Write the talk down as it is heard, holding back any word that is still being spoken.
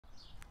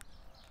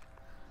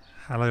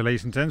Hello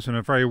ladies and gentlemen,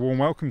 a very warm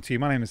welcome to you.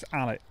 My name is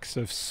Alex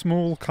of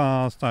Small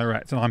Cars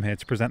Direct and I'm here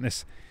to present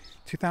this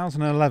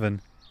 2011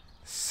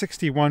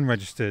 61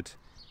 registered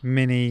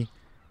Mini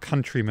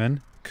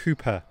Countryman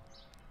Cooper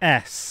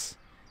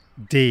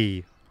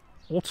SD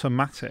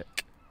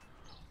automatic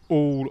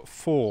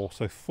All4,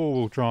 so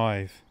four-wheel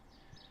drive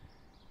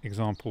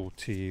example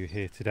to you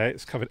here today.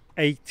 It's covered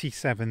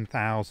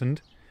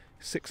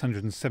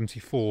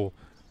 87,674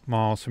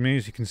 miles from you.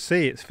 As you can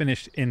see, it's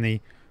finished in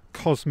the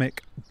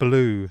cosmic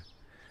blue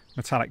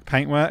metallic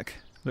paintwork.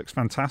 Looks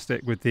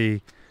fantastic with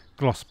the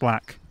gloss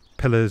black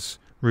pillars,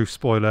 roof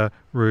spoiler,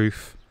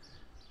 roof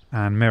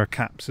and mirror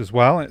caps as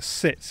well. It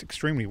sits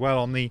extremely well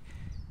on the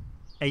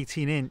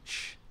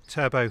 18-inch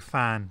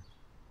turbofan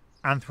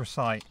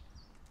anthracite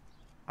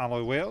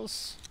alloy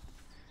wheels,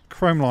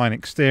 chrome line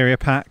exterior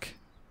pack,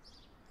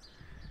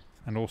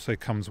 and also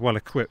comes well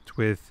equipped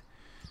with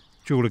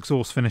dual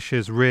exhaust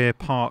finishes, rear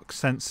park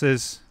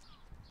sensors,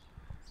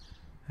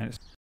 and it's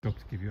job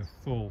to give you a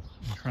full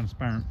and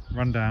transparent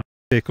rundown of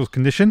the vehicle's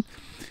condition.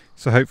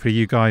 So hopefully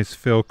you guys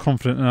feel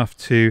confident enough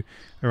to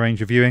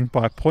arrange a viewing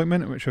by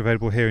appointment, which are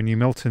available here in New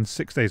Milton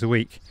 6 days a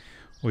week,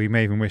 or you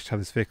may even wish to have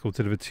this vehicle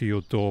delivered to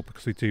your door,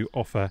 because we do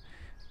offer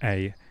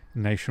a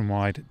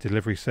nationwide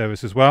delivery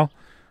service as well,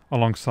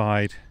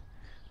 alongside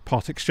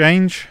part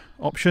exchange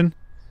option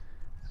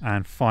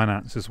and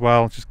finance as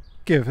well. Just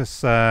give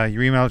us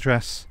your email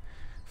address,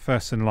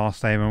 first and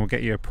last name, and we'll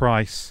get you a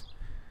price.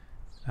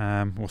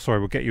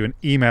 We'll get you an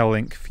email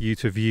link for you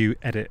to view,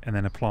 edit and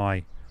then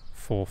apply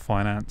for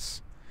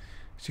finance.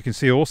 As you can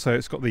see also,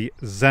 it's got the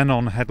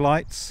xenon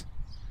headlights,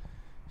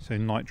 so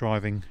night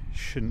driving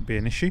shouldn't be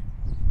an issue.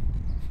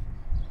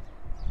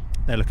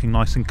 They're looking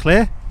nice and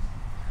clear.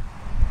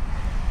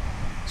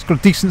 It's got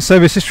a decent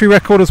service history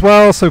record as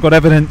well, so we've got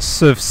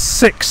evidence of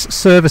 6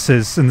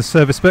 services in the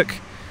service book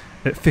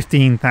at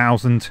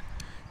 15,000,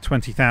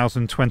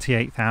 20,000,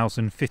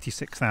 28,000,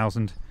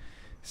 56,000,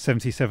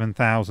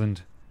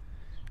 77,000.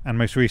 And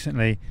most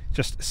recently,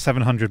 just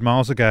 700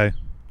 miles ago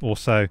or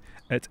so,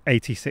 at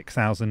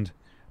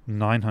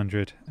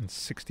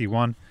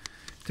 86,961.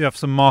 Do have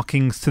some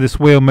markings to this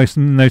wheel, most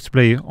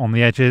notably on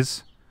the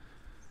edges.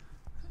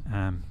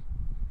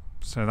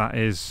 So that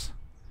is,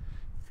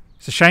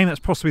 it's a shame. That's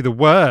possibly the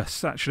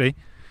worst, actually,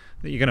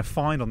 that you're going to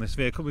find on this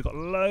vehicle. We've got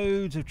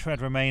loads of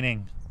tread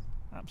remaining.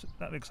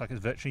 That looks like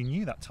it's virtually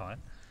new, that tyre.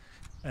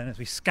 And as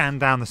we scan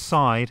down the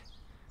side,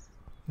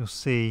 you'll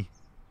see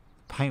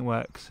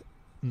paintworks.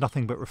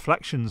 Nothing but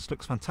reflections.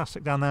 Looks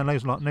fantastic down there. No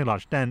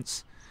large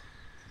dents,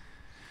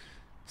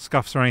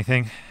 scuffs or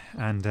anything,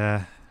 and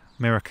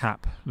mirror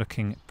cap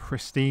looking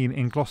pristine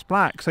in gloss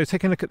black. So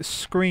taking a look at the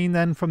screen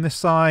then from this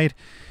side,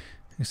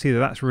 you can see that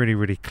that's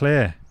really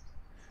clear.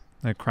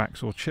 No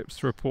cracks or chips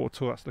to report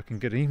at all. That's looking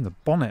good. Even the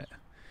bonnet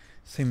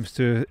seems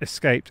to have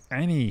escaped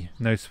any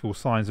noticeable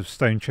signs of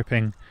stone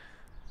chipping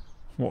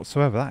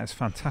whatsoever. That is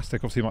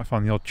fantastic. Obviously you might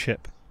find the odd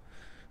chip.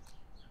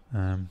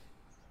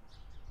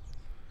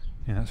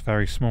 Yeah, that's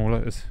very small.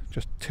 There's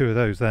just 2 of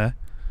those there.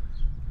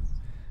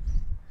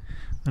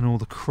 And all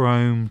the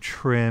chrome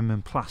trim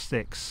and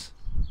plastics,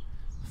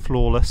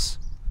 flawless.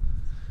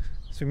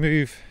 So we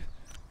move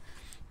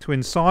to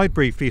inside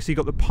briefly. So you've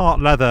got the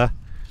part leather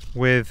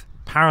with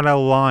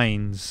parallel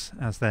lines,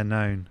 as they're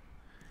known.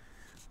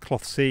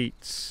 Cloth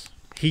seats,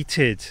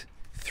 heated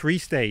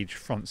 3-stage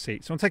front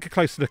seats. So I'll take a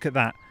closer look at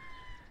that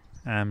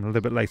a little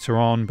bit later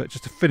on. But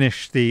just to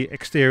finish the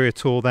exterior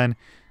tour then,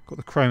 got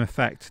the chrome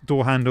effect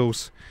door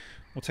handles.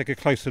 We'll take a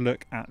closer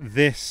look at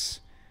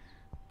this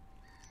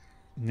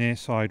near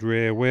side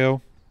rear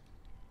wheel.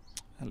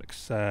 That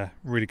looks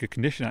really good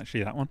condition,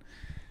 actually, that one.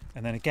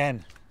 And then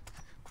again,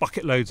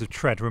 bucket loads of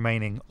tread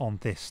remaining on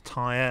this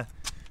tyre.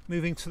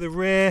 Moving to the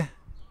rear,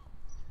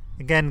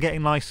 again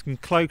getting nice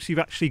and close. You've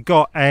actually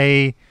got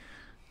a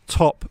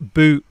top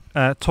boot,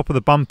 top of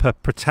the bumper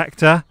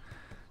protector,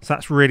 so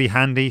that's really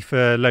handy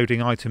for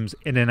loading items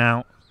in and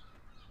out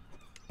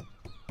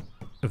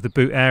of the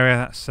boot area.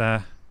 That's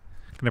going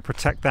to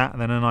protect that,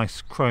 and then a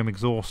nice chrome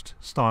exhaust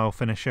style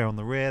finisher on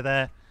the rear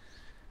there.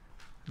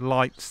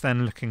 Lights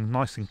then looking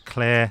nice and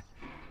clear,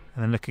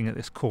 and then looking at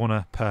this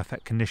corner,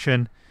 perfect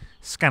condition.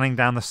 Scanning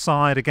down the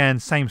side, again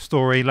same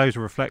story, loads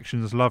of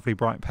reflections, lovely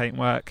bright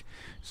paintwork.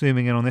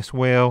 Zooming in on this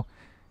wheel,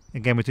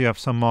 again we do have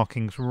some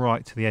markings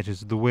right to the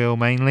edges of the wheel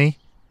mainly,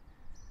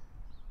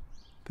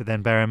 but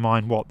then bear in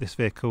mind what this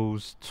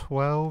vehicle's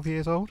 12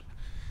 years old,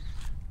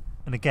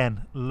 and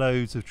again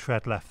loads of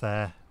tread left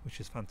there,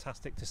 which is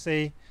fantastic to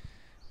see.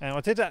 Now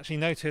I did actually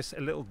notice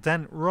a little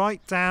dent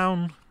right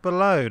down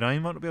below. Now you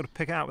might not be able to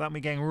pick it out without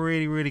me getting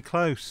really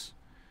close.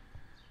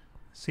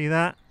 See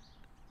that?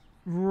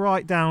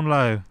 Right down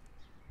low.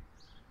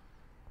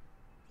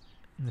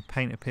 And the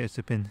paint appears to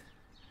have been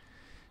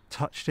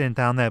touched in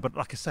down there, but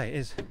like I say,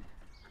 it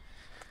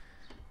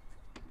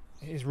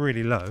is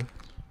really low,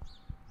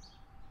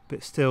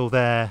 but still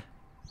there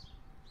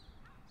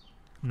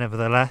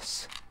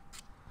nevertheless.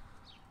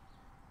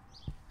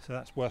 So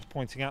that's worth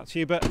pointing out to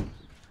you. But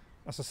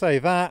as I say,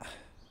 that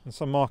and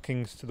some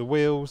markings to the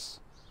wheels,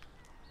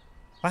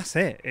 that's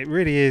it. It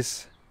really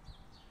is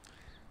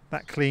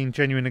that clean,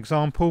 genuine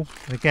example.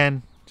 And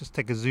again, just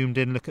take a zoomed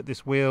in look at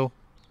this wheel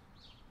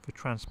for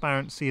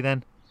transparency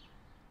then.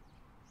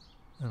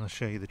 And I'll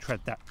show you the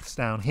tread depths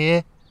down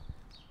here.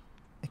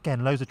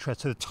 Again, loads of tread.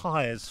 So the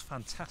tyres,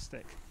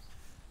 fantastic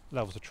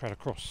levels of tread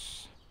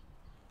across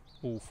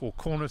all four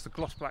corners. The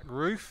gloss black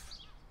roof,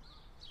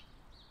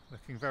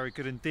 looking very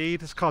good indeed.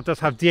 This car does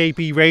have DAB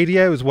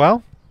radio as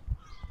well.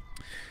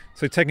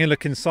 So taking a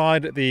look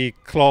inside at the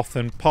cloth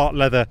and part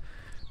leather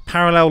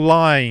parallel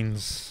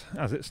lines,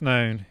 as it's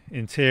known,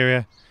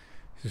 interior.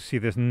 You see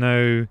there's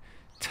no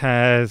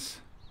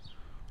tears,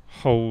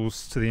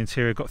 holes to the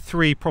interior. Got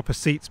 3 proper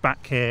seats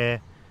back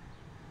here,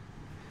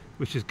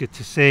 which is good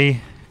to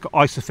see. Got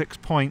isofix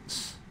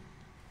points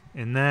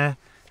in there,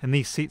 and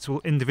these seats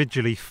will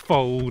individually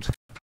fold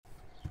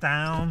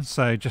down,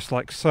 so just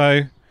like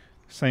so.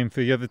 Same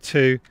for the other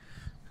 2,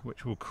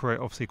 which will create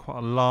obviously quite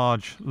a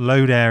large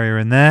load area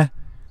in there.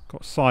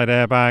 Got side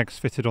airbags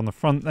fitted on the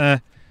front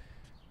there.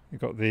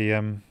 You've got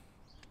the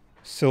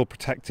sill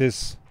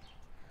protectors,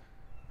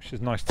 which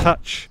is a nice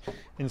touch.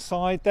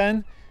 Inside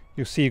then,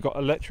 you'll see you've got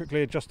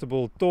electrically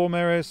adjustable door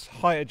mirrors,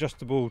 height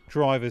adjustable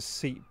driver's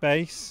seat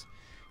base.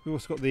 We've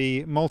also got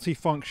the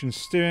multi-function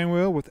steering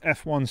wheel with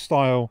F1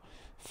 style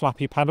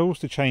flappy paddles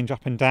to change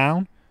up and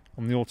down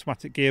on the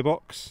automatic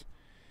gearbox.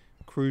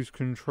 Cruise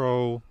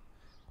control,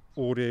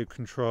 audio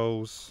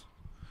controls,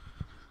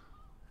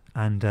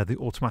 and the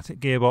automatic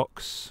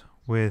gearbox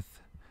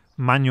with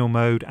manual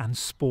mode and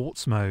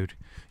sports mode.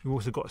 You've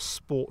also got a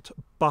sport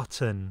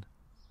button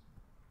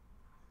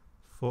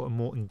for a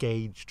more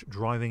engaged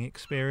driving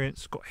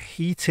experience. Got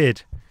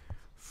heated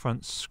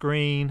front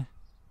screen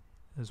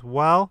as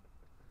well.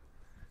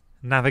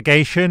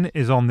 Navigation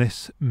is on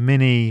this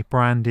mini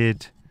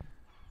branded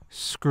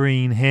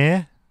screen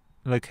here,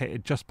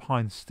 located just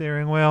behind the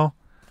steering wheel.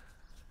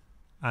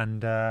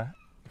 And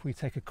if we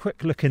take a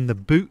quick look in the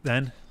boot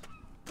then,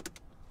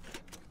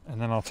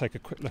 and then I'll take a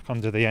quick look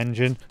under the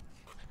engine.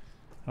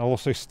 I'll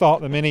also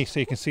start the Mini so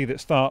you can see that it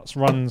starts,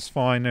 runs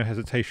fine, no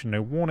hesitation,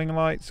 no warning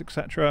lights,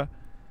 etc.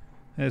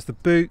 There's the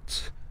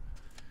boot.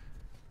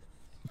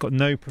 Got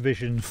no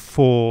provision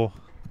for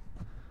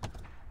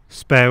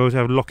spare wheels. We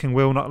have a locking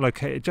wheel nut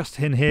located just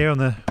in here on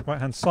the right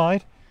hand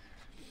side.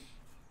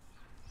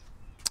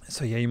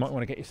 So yeah, you might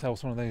want to get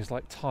yourselves one of those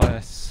like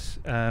tyre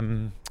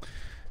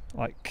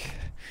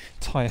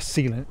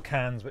sealant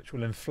cans, which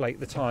will inflate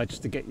the tyre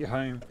just to get you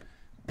home.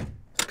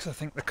 Because I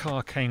think the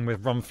car came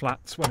with run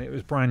flats when it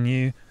was brand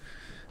new.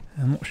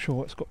 I'm not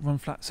sure it's got run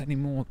flats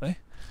anymore though.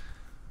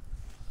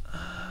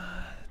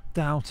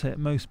 Doubt it.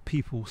 Most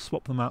people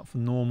swap them out for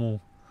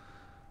normal.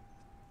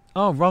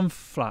 Oh, run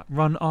flat,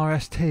 run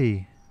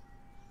RST.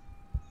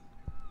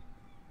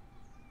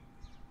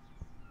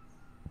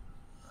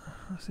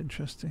 That's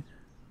interesting.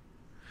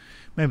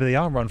 Maybe they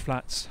are run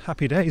flats.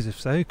 Happy days if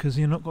so, because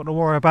you're not got to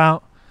worry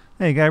about.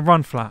 There you go,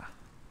 run flat.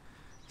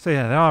 So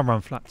yeah, they are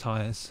run flat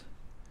tyres.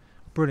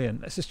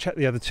 Brilliant. Let's just check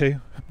the other 2.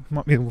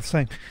 Might be all the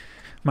same.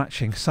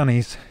 Matching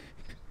sunnies.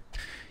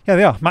 Yeah,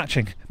 they are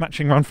matching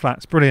run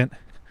flats. Brilliant.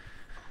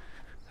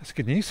 That's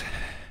good news.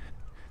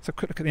 Let's have a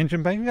quick look at the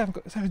engine bay. We haven't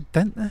got. Is there a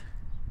dent there?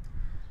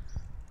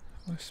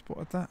 I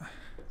spotted that.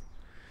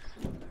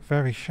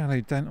 Very shallow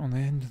dent on the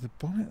end of the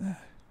bonnet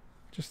there.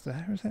 Just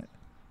there, is it?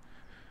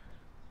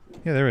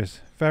 Yeah, there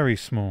is. Very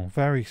small,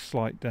 very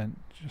slight dent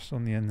just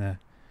on the end there.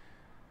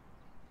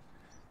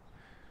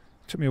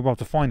 Took me a while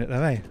to find it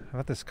though, eh? I've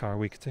had this car a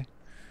week or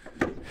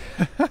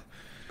 2.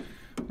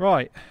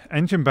 Right,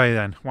 engine bay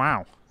then.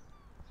 Wow,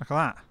 look at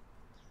that.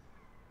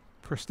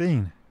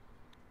 Pristine.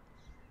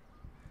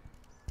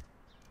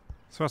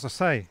 So as I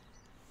say,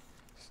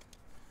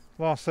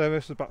 last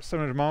service was about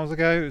 700 miles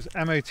ago. It was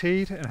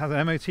MOT'd and has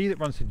an MOT that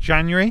runs to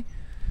January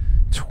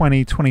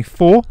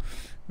 2024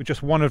 with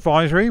just one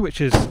advisory, which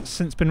has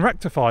since been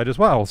rectified as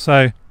well.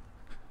 So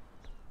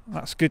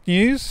that's good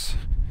news.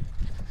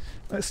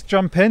 Let's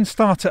jump in,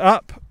 start it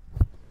up.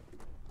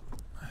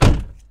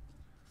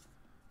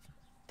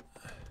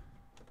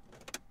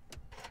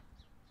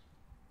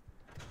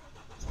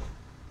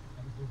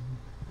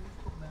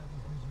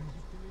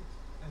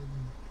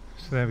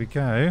 So there we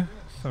go.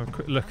 So a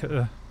quick look at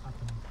the,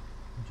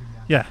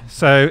 yeah,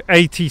 so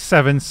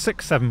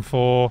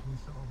 87674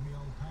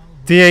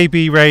 DAB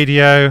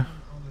radio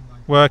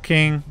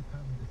working,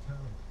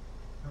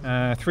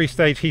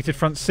 3-stage heated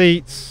front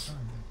seats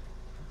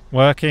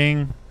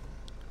working,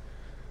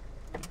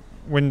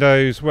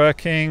 windows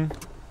working,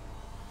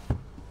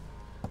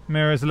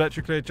 mirrors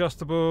electrically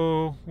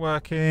adjustable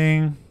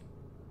working,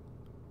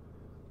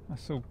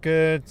 that's all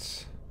good,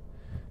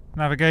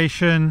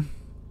 navigation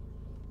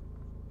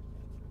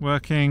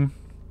working.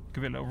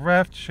 Give it a little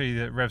rev to show you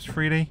that it revs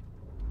freely.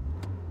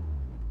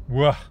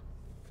 Whoa,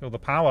 feel the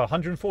power,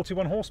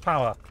 141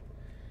 horsepower,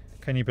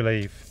 can you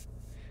believe?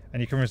 And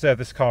you can reserve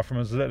this car from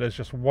as little as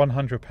just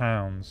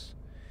 £100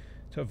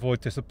 to avoid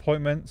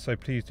disappointment, so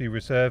please do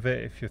reserve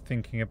it if you're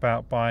thinking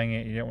about buying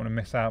it. You don't want to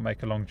miss out,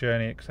 make a long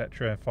journey,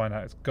 etc. and find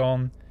out it's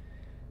gone.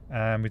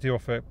 We do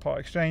offer part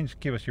exchange.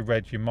 Give us your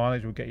reg, your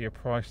mileage, we'll get you a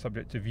price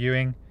subject to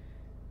viewing.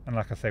 And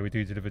like I say, we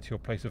do deliver to your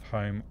place of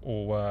home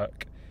or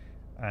work.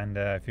 And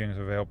viewings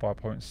are available by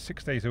appointment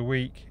 6 days a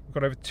week. We've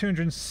got over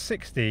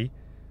 260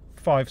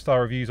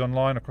 5-star reviews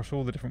online across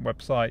all the different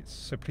websites.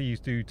 So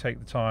please do take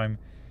the time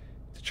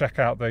to check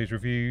out those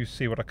reviews,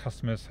 see what our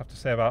customers have to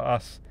say about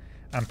us.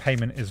 And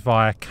payment is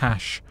via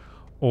cash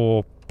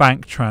or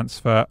bank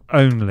transfer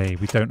only.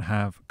 We don't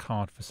have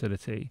card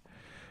facility.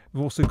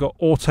 We've also got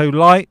auto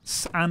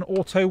lights and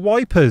auto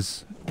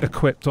wipers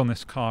equipped on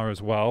this car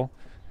as well.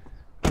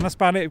 And that's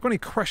about it. If you've got any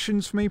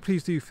questions for me,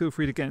 please do feel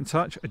free to get in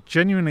touch. I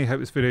genuinely hope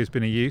this video has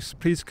been of use.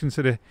 Please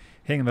consider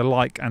hitting the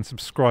like and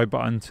subscribe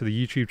button to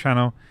the YouTube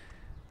channel.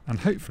 And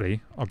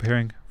hopefully I'll be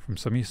hearing from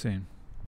some of you soon.